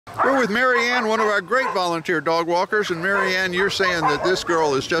We're with Mary Ann, one of our great volunteer dog walkers, and Mary Ann, you're saying that this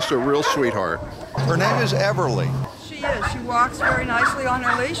girl is just a real sweetheart. Her name is Everly. She is. She walks very nicely on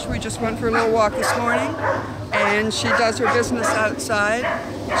her leash. We just went for a little walk this morning, and she does her business outside.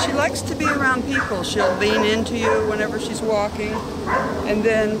 She likes to be around people. She'll lean into you whenever she's walking, and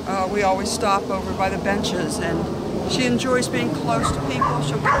then we always stop over by the benches, and she enjoys being close to people.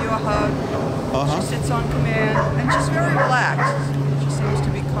 She'll give you a hug. She sits on command, and she's very relaxed. She seems to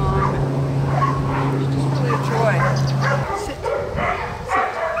be calm, and she's just really a joy. Sit. Sit.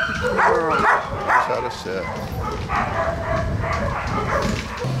 Girl. That's how to sit.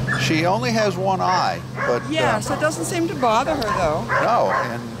 She only has one eye, but... Yes, it doesn't seem to bother her, though. No,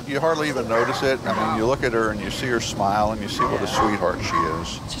 and you hardly even notice it. I mean, you look at her and you see her smile and you see what a sweetheart she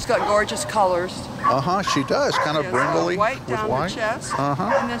is. She's got gorgeous colors. She does, kind of brindly. White down the chest,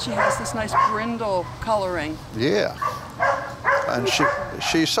 and then she has this nice brindle coloring. Yeah. And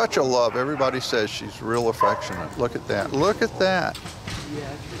she's such a love. Everybody says she's real affectionate. Look at that. Look at that.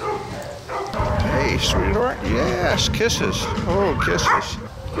 Hey, sweetheart. Yes, kisses. Oh, kisses.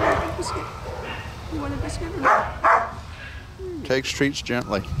 You want a biscuit or not? Takes treats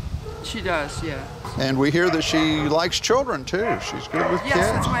gently. She does, yeah. And we hear that she likes children, too. She's good with kids.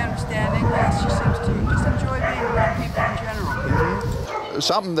 Yes, that's my understanding. Yes, she seems to just enjoy being around people in general.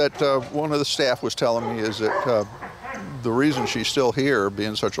 Something that one of the staff was telling me is that the reason she's still here,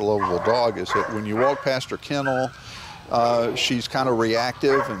 being such a lovable dog, is that when you walk past her kennel, she's kind of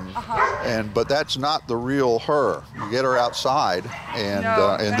reactive, but that's not the real her. You get her outside, and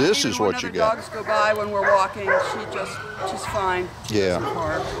this is what you get. Dogs go by when we're walking, she's fine. Yeah.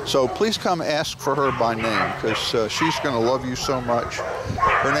 So please come ask for her by name, because she's going to love you so much.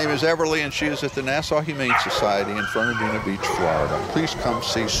 Her name is Everly, and she is at the Nassau Humane Society in Fernandina Beach, Florida. Please come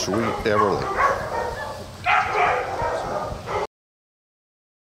see sweet Everly.